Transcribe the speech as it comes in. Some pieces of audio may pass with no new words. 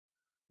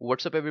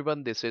What's up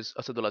everyone, this is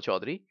Asadullah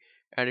Chaudhary,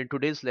 and in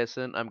today's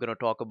lesson I'm going to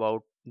talk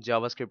about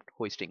JavaScript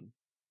hoisting.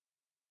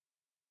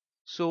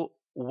 So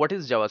what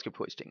is JavaScript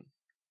hoisting?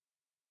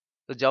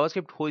 The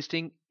JavaScript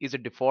hoisting is a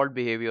default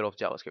behavior of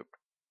JavaScript.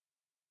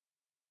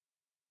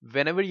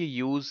 Whenever you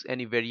use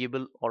any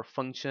variable or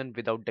function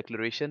without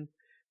declaration,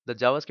 the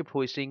JavaScript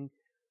hoisting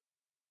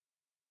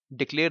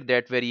declare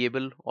that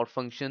variable or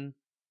function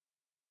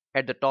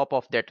at the top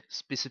of that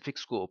specific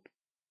scope.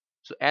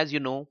 So as you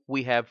know,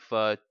 we have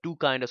two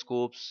kind of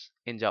scopes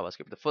in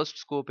JavaScript. The first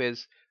scope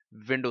is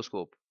window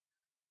scope,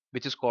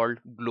 which is called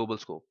global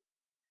scope,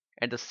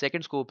 and the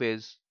second scope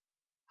is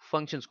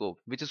function scope,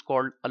 which is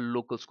called a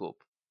local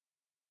scope.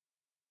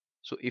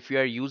 So if you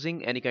are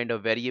using any kind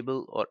of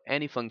variable or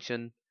any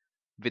function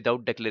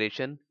without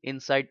declaration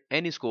inside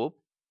any scope,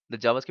 the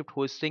JavaScript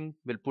hosting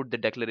will put the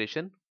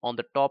declaration on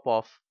the top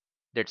of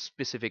that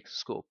specific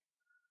scope.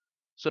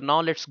 So now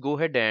let's go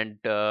ahead and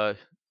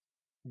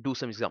do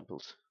some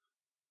examples.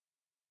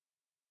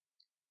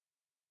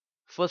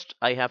 First,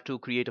 I have to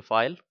create a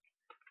file,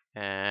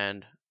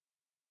 and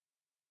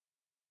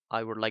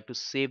I would like to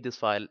save this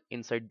file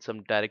inside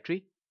some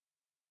directory,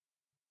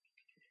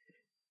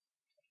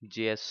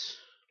 JS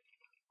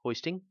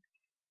hosting.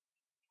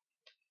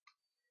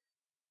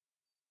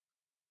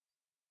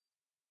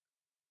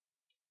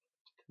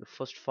 The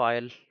first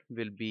file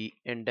will be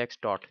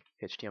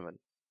index.html.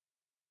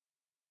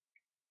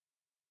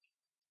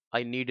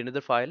 I need another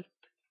file,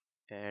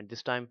 and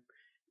this time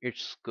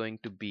it's going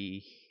to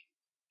be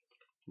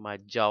my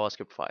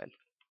JavaScript file.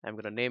 I'm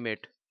going to name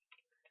it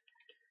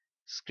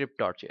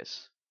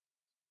script.js.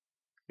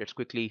 Let's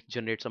quickly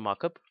generate some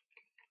markup.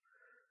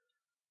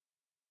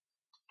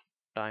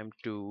 Time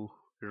to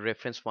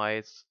reference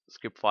my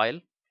script file.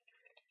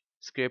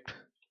 Script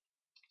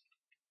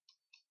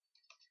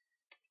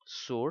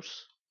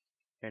source,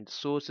 and the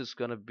source is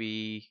going to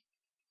be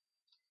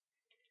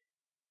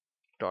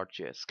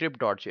 .js,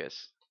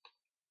 script.js.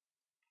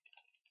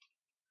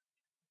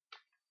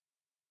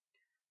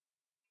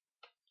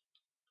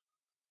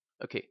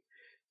 Okay,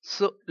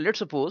 so let's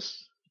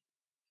suppose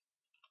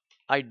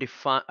I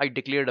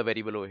declared a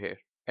variable over here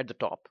at the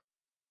top,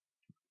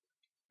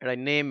 and I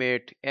name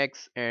it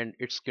x, and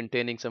it's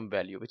containing some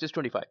value which is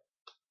 25.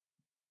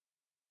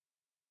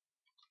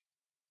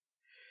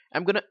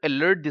 I'm gonna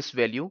alert this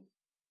value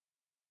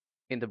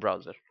in the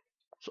browser.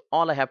 So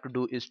all I have to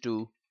do is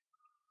to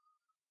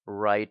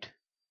write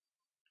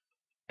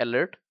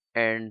alert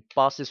and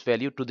pass this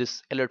value to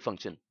this alert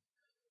function.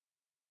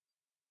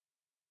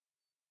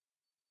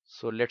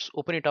 So let's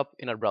open it up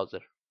in our browser.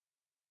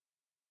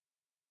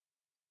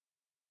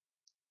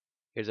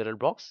 Here's a alert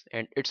box,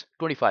 and it's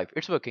 25.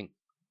 It's working.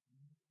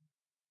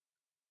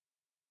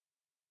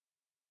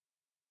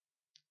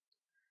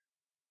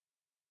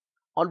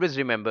 Always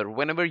remember,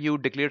 whenever you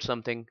declare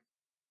something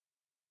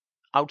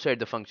outside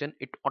the function,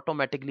 it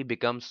automatically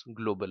becomes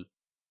global.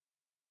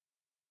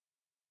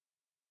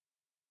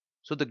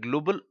 So the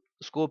global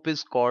scope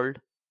is called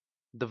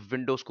the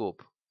window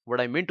scope.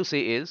 What I mean to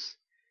say is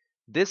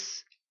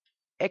this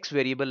x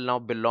variable now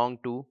belong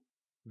to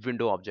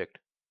window object.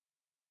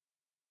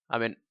 I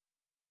mean,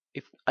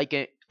 if I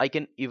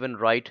can even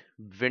write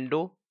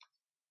window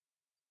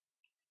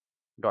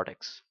dot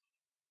x,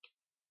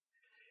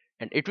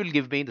 and it will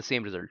give me the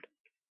same result.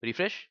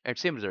 Refresh and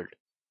same result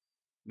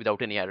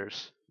without any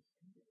errors.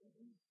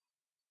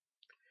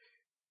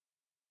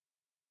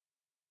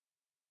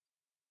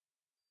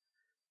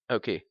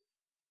 Okay,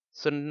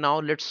 so now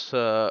let's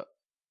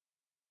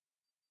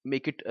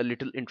make it a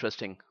little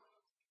interesting.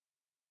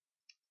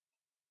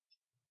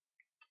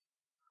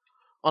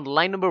 On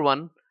line number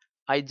 1,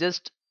 I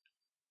just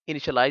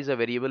initialize a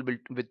variable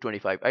with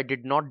 25. I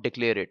did not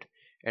declare it.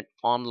 And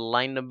on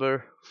line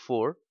number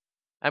 4,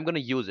 I'm going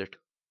to use it.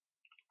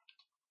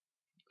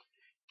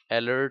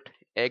 Alert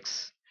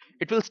x.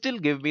 It will still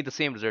give me the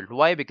same result.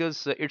 Why?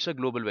 Because it's a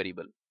global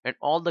variable, and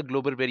are all the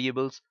global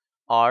variables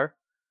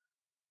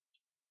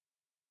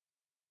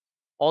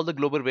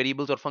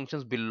or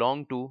functions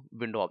belong to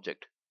window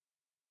object.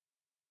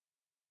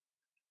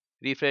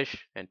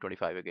 Refresh and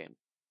 25 again,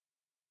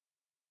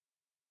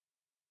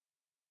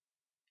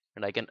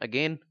 and I can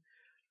again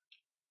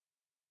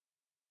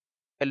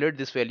alert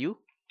this value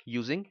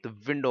using the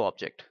window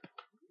object.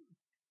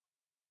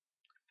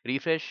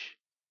 Refresh,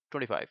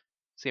 25,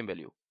 same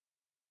value.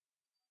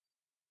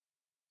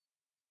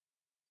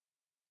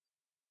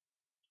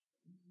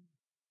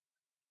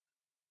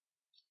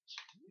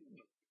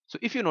 So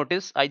if you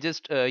notice, I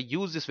just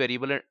use this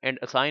variable and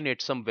assign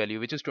it some value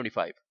which is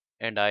 25,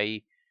 and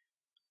I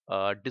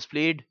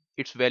displayed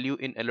its value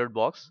in alert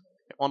box.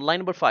 On line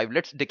number 5,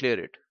 let's declare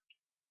it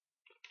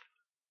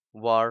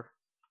var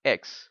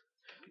x.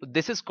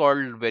 This is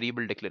called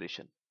variable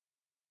declaration.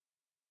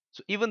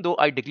 So even though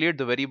I declared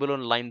the variable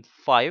on line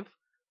 5,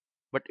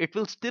 but it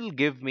will still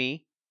give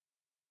me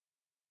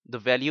the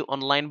value on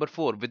line number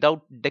 4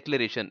 without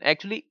declaration.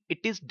 Actually, it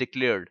is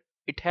declared.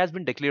 It has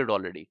been declared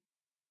already.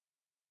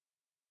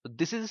 So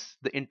this is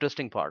the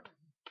interesting part.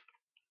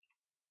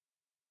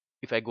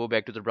 If I go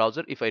back to the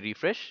browser, if I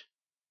refresh,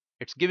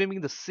 it's giving me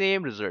the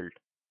same result.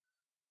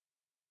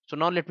 So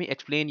now let me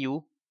explain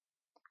you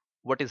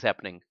what is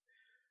happening.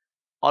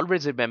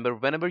 Always remember,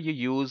 whenever you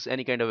use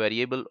any kind of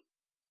variable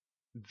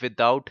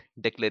without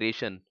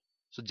declaration,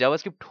 so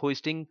JavaScript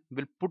hoisting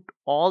will put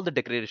all the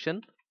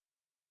declaration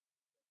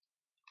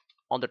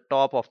on the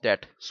top of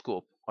that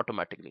scope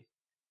automatically.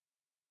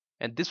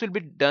 And this will be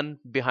done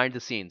behind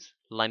the scenes.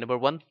 Line number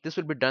one, this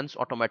will be done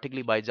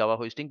automatically by Java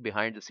hoisting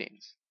behind the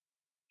scenes.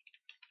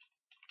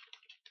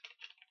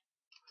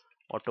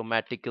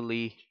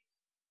 Automatically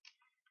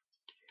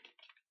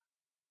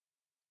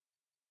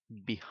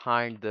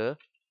behind the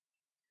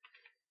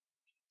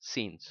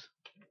scenes.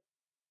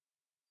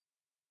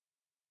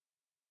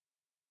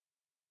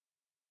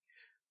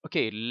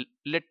 Okay,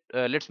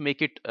 let's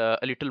make it a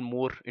little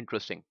more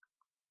interesting.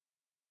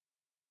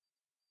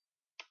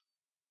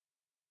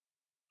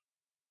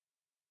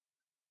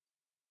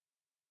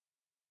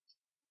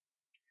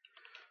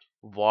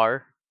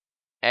 Var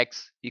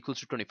x equals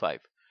to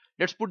 25.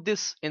 Let's put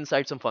this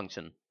inside some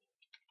function.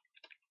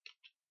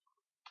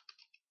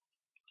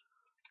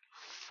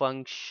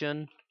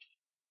 Function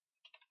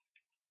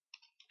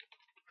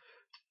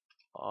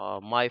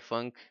my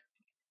func.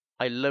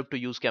 I love to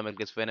use camel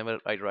case whenever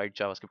I write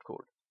JavaScript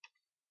code.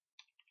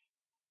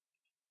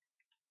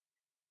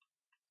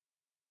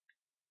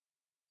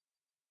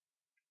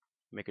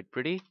 Make it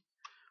pretty.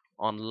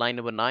 On line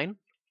number 9,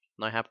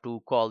 now I have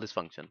to call this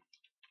function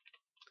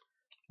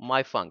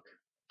my func.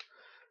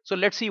 So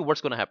let's see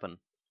what's going to happen.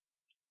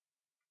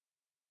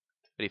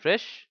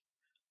 Refresh.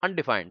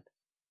 Undefined.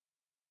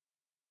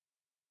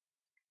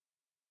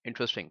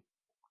 Interesting.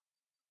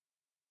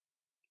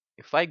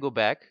 If I go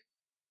back,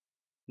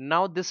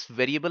 now this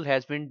variable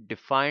has been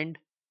defined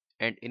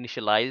and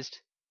initialized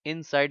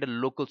inside a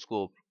local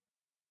scope,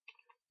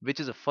 which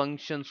is a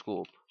function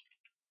scope.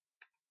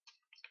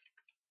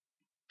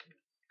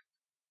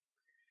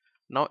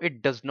 Now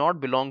it does not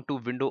belong to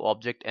window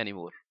object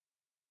anymore.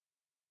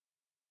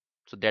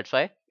 So that's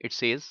why it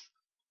says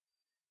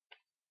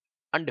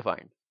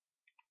undefined.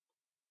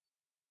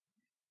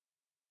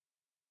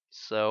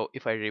 So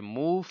if I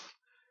remove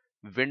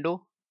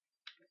window,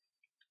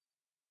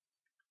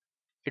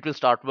 it will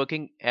start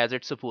working as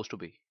it's supposed to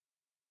be.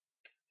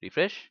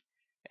 Refresh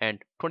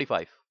and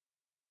 25.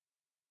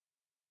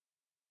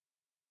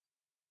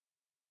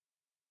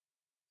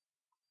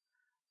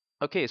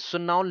 Okay, so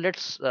now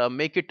let's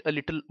make it a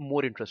little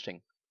more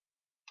interesting.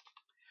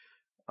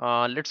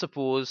 Let's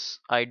suppose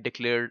I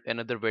declared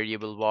another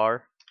variable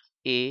var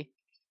a.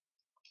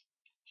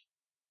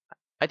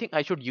 I think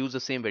I should use the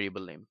same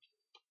variable name.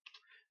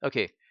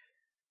 Okay,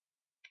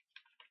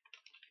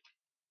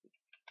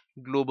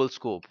 global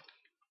scope.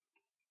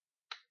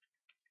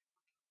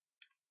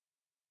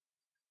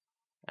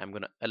 I'm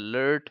gonna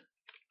alert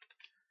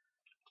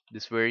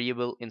this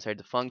variable inside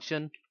the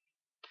function.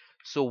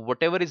 So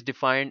whatever is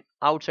defined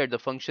outside the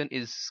function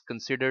is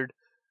considered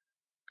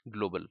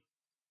global.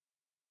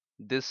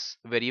 This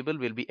variable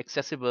will be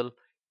accessible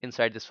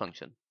inside this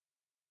function.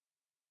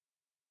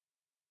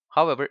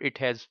 However, it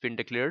has been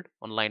declared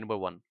on line number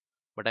 1,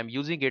 but I'm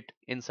using it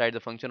inside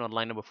the function on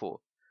line number 4.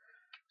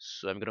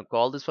 So I'm going to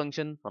call this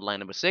function on line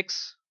number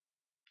 6.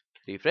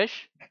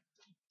 Refresh.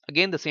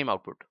 Again, the same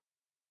output.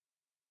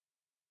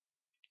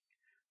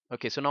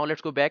 Okay, so now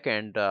let's go back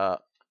and go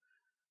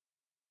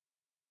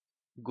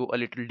a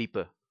little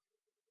deeper.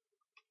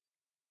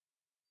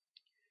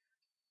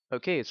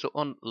 Okay, so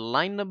on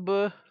line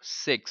number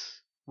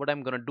 6, what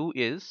I'm going to do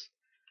is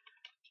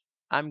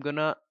I'm going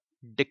to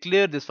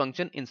declare this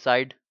function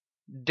inside,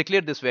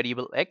 declare this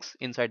variable x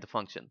inside the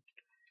function.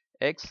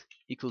 X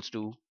equals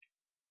to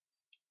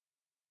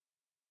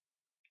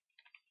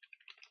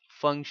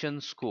function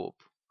scope.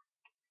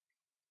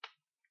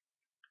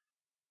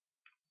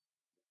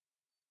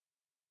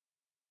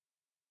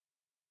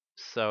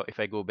 So if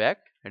I go back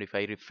and if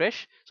I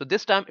refresh, so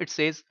this time it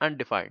says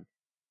undefined.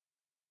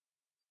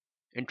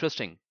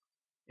 Interesting.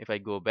 If I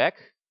go back,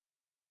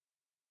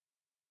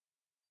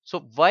 so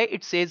why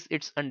it says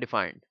it's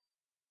undefined?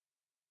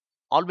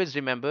 Always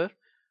remember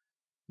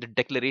the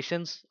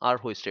declarations are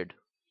hoisted.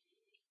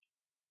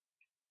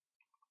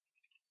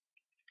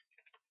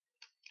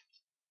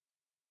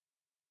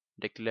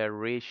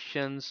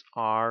 Declarations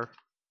are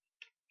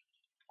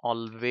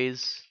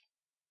always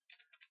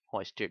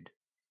hoisted,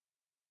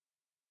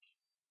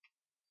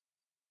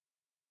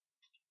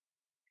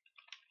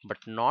 but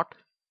not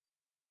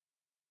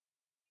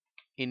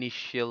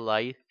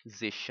initialization.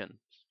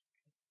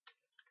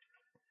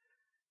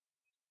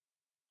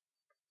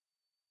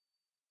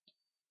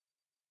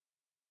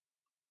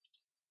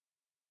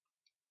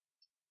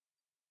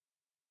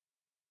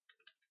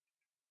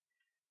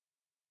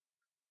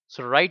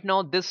 So right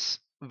now this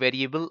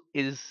variable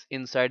is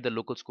inside the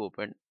local scope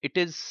and it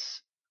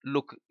is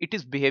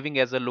behaving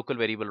as a local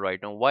variable right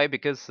now. Why?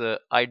 Because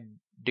I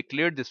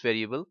declared this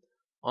variable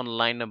on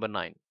line number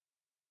 9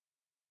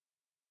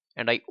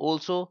 and I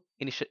also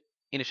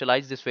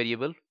initialize this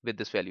variable with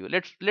this value.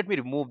 Let me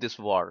remove this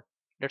var.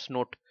 Let's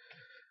not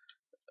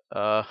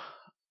uh,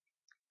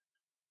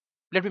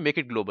 let me make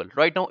it global.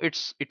 Right now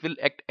it will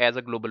act as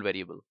a global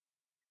variable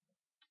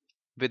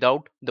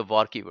without the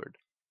var keyword.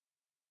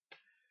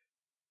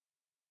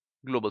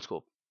 global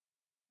scope.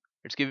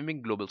 It's giving me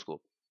global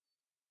scope.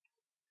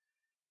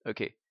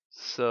 Okay,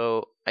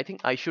 so I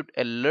think I should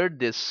alert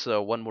this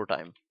one more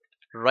time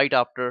right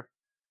after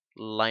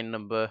line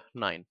number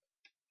 9.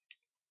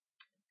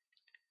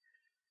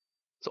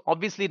 So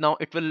obviously now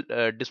it will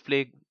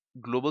display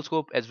global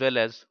scope as well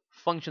as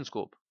function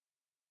scope.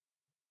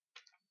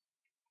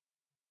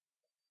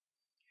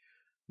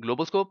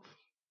 Global scope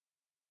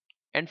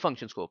and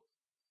function scope.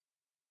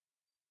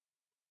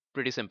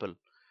 Pretty simple.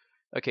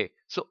 Okay,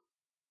 so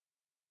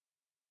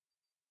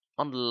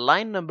on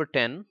line number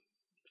 10,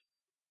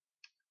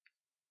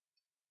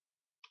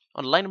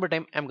 on line number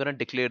 10, I'm gonna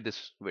declare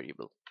this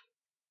variable.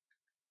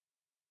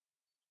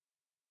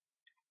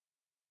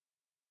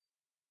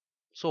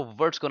 So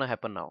what's gonna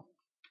happen now?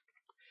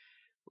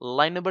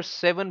 Line number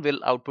 7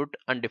 will output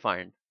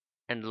undefined,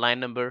 and line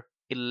number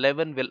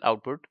 11 will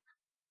output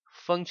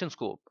function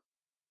scope.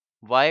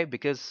 Why?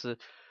 Because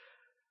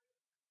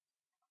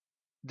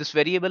this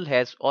variable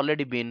has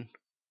already been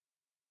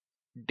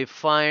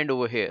defined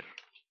over here.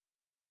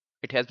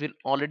 It has been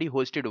already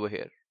hosted over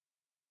here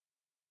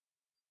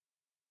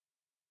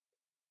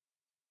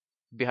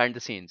behind the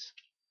scenes.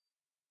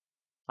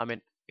 I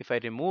mean, if I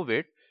remove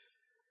it,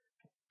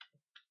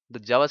 the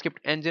JavaScript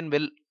engine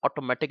will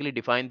automatically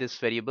define this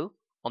variable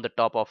on the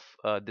top of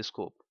this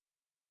scope,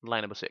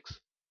 line number 6.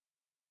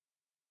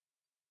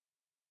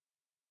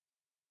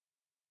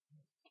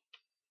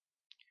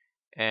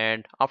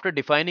 And after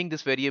defining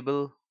this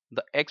variable,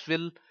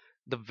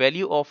 the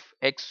value of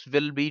x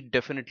will be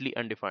definitely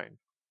undefined.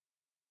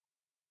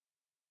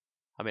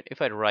 I mean,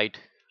 if I write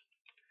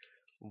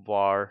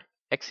var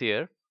x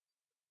here,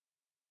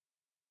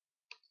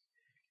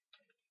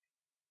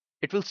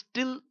 it will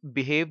still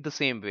behave the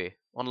same way.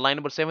 On line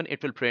number 7,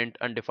 it will print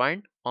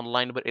undefined. On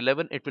line number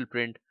 11, it will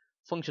print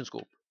function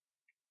scope.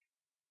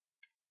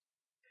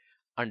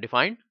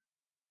 Undefined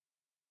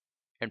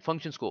and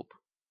function scope.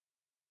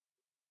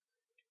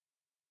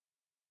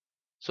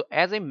 So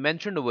as I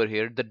mentioned over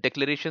here, the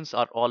declarations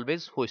are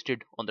always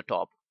hosted on the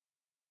top,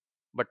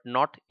 but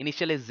not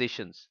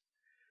initializations.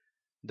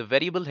 The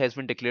variable has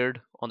been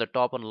declared on the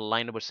top on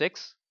line number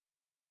 6.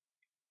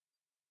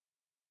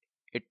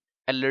 It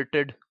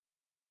alerted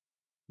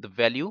the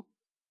value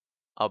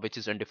which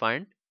is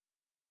undefined.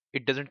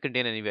 It doesn't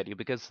contain any value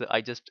because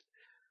I just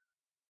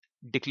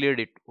declared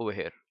it over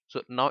here.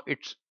 So now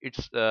it's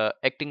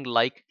acting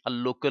like a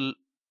local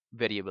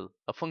variable,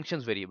 a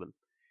functions variable.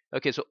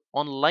 Okay, so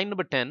on line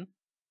number 10,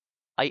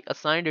 I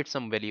assigned it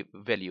some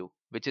value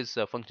which is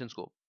function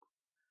scope,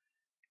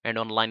 and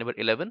on line number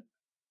 11,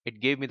 it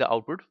gave me the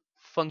output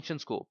function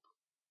scope.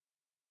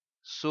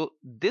 So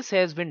this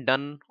has been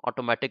done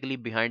automatically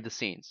behind the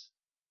scenes.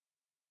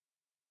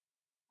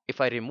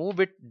 If I remove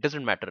it,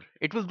 doesn't matter.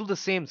 It will do the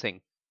same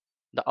thing.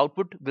 The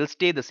output will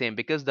stay the same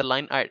because the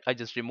line I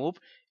just removed,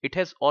 it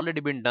has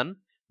already been done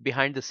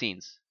behind the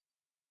scenes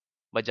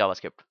by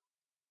JavaScript.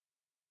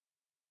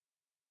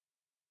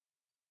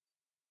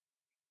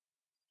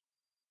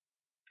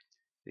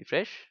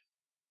 Refresh,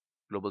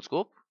 global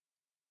scope,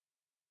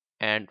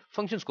 and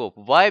function scope.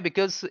 Why?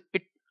 Because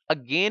it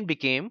again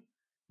became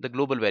the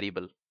global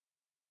variable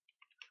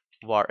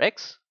var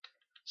x.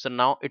 So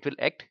now it will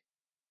act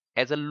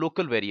as a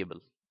local variable.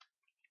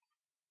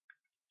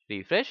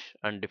 Refresh,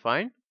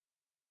 undefined,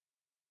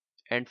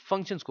 and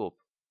function scope.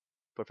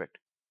 Perfect.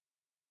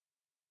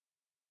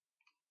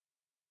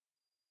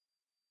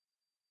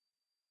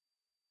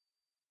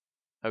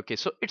 Okay,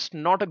 so it's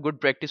not a good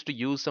practice to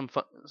use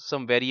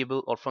some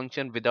variable or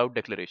function without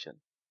declaration.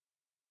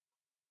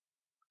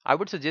 I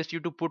would suggest you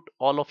to put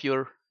all of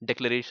your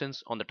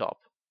declarations on the top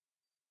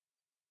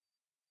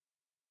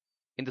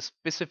in the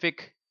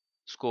specific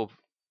scope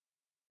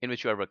in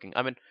which you are working.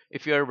 I mean,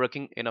 if you are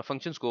working in a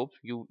function scope,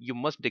 you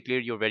must declare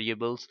your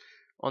variables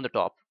on the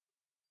top.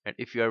 And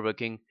if you are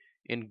working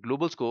in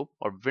global scope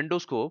or window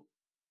scope,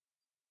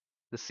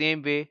 the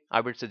same way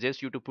I would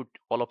suggest you to put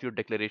all of your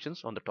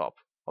declarations on the top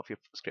of your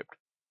script.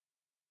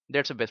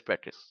 That's a best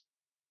practice.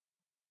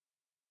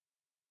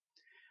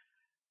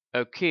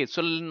 Okay,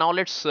 so now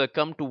let's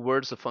come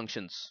towards the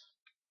functions.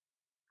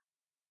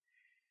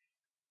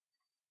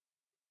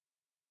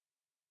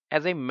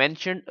 As I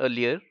mentioned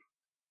earlier,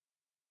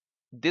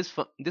 this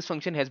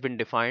function has been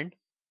defined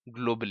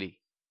globally.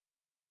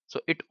 So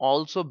it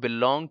also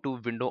belong to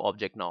window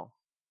object now.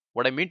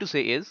 What I mean to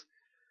say is,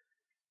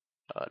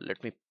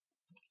 let me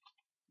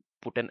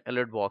put an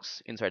alert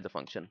box inside the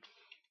function.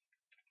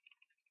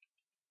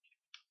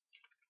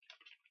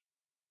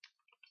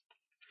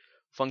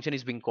 Function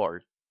is being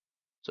called.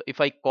 So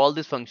if I call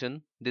this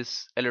function,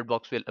 this alert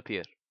box will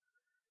appear.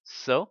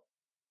 So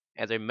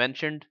as I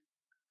mentioned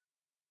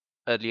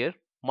earlier,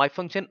 my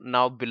function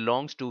now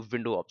belongs to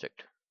window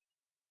object.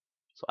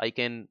 So I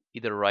can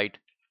either write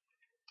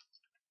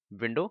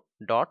window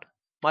dot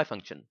my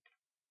function.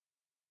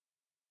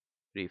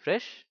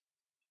 Refresh,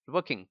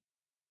 working.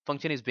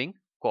 Function is being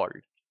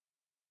called.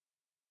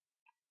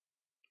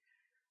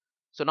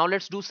 So now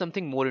let's do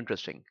something more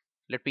interesting.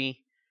 Let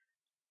me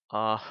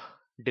uh,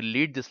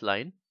 delete this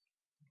line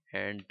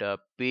and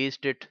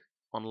paste it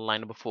on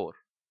line number 4.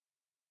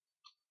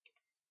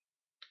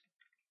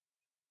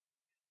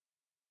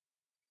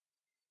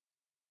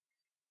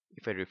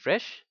 If I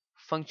refresh,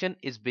 function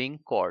is being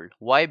called.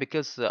 Why?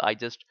 Because I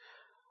just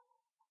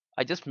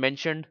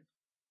mentioned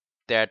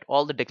that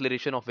all the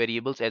declaration of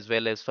variables as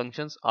well as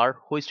functions are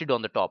hoisted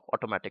on the top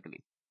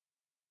automatically.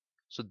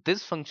 So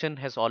this function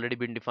has already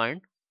been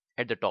defined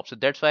at the top. So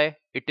that's why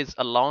it is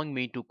allowing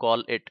me to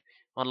call it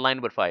on line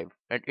number 5,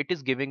 and it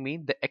is giving me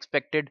the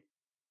expected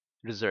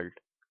result.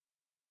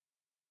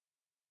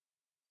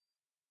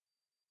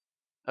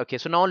 Okay,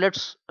 so now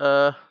let's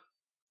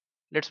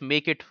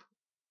make it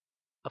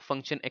a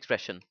function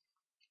expression.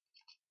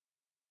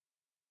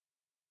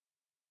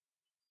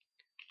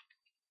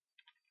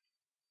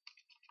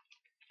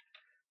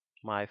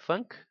 My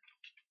func,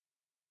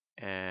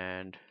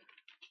 and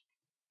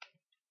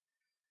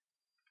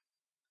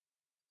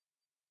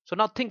so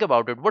now think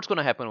about it. What's going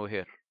to happen over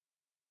here?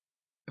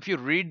 If you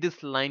read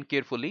this line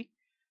carefully,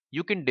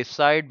 you can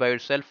decide by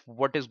yourself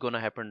what is going to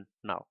happen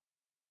now.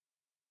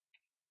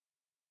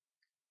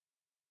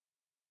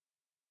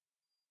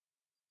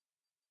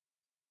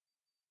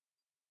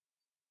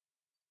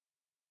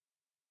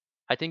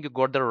 I think you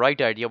got the right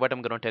idea what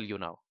I'm going to tell you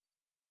now.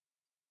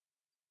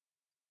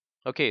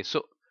 Okay,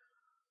 so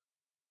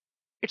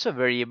it's a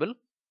variable.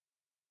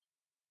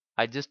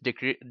 I just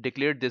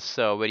declared this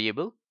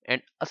variable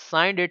and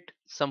assigned it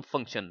some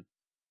function.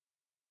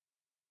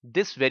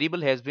 This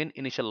variable has been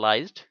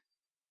initialized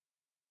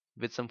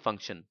with some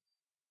function.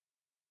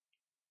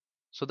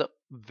 So the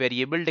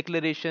variable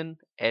declaration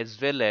as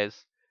well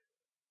as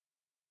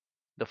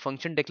the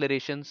function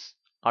declarations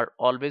are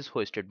always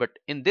hoisted. But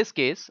in this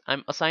case,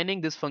 I'm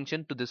assigning this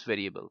function to this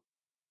variable.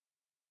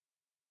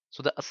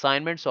 So the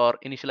assignments or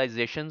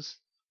initializations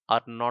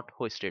are not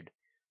hoisted.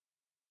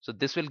 So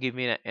this will give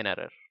me an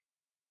error.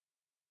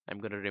 I'm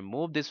going to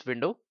remove this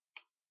window,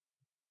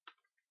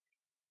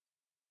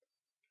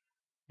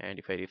 and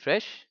if I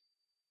refresh,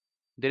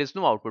 there is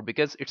no output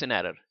because it's an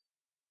error.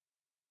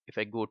 If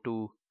I go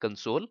to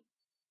console,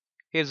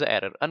 here's the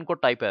error,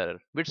 uncode type error,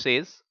 which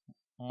says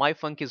my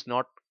func is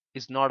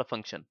not a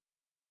function.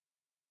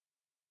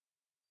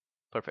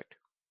 Perfect.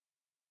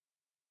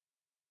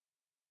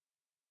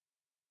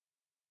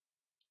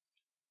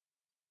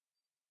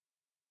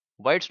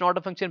 Why it's not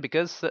a function?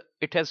 Because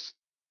it has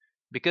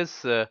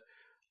because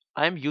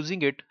I'm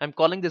using it. I'm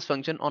calling this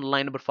function on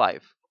line number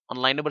 5. On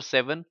line number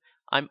 7,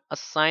 I'm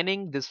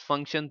assigning this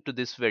function to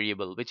this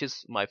variable, which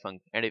is my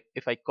func. And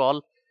if I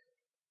call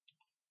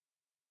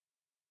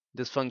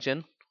this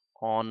function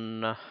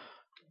on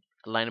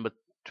line number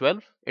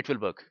 12, it will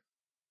work.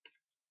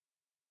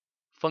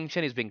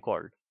 Function is being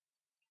called.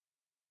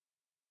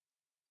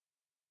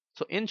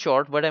 So in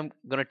short, what I'm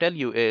going to tell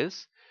you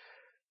is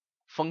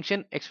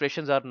function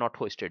expressions are not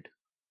hoisted,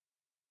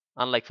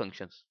 unlike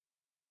functions.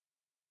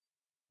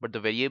 But the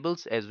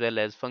variables as well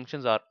as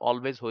functions are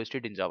always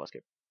hoisted in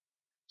JavaScript.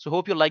 So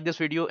hope you like this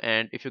video,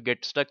 and if you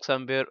get stuck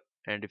somewhere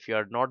and if you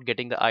are not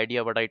getting the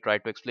idea what I try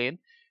to explain,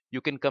 you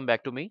can come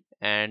back to me,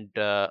 and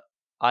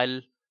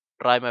I'll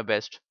try my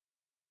best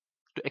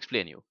to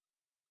explain you.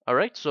 All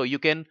right, so you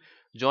can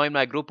join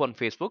my group on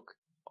Facebook,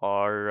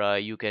 or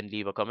you can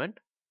leave a comment.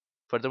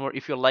 Furthermore,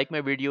 if you like my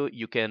video,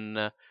 you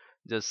can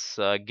just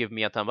give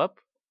me a thumb up,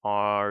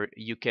 or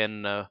you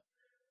can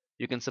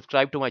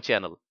subscribe to my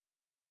channel,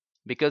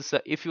 because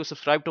if you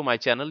subscribe to my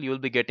channel, you will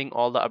be getting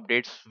all the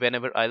updates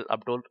whenever I'll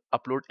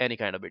upload any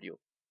kind of video.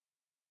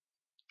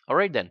 All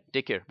right then,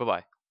 take care. Bye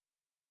bye.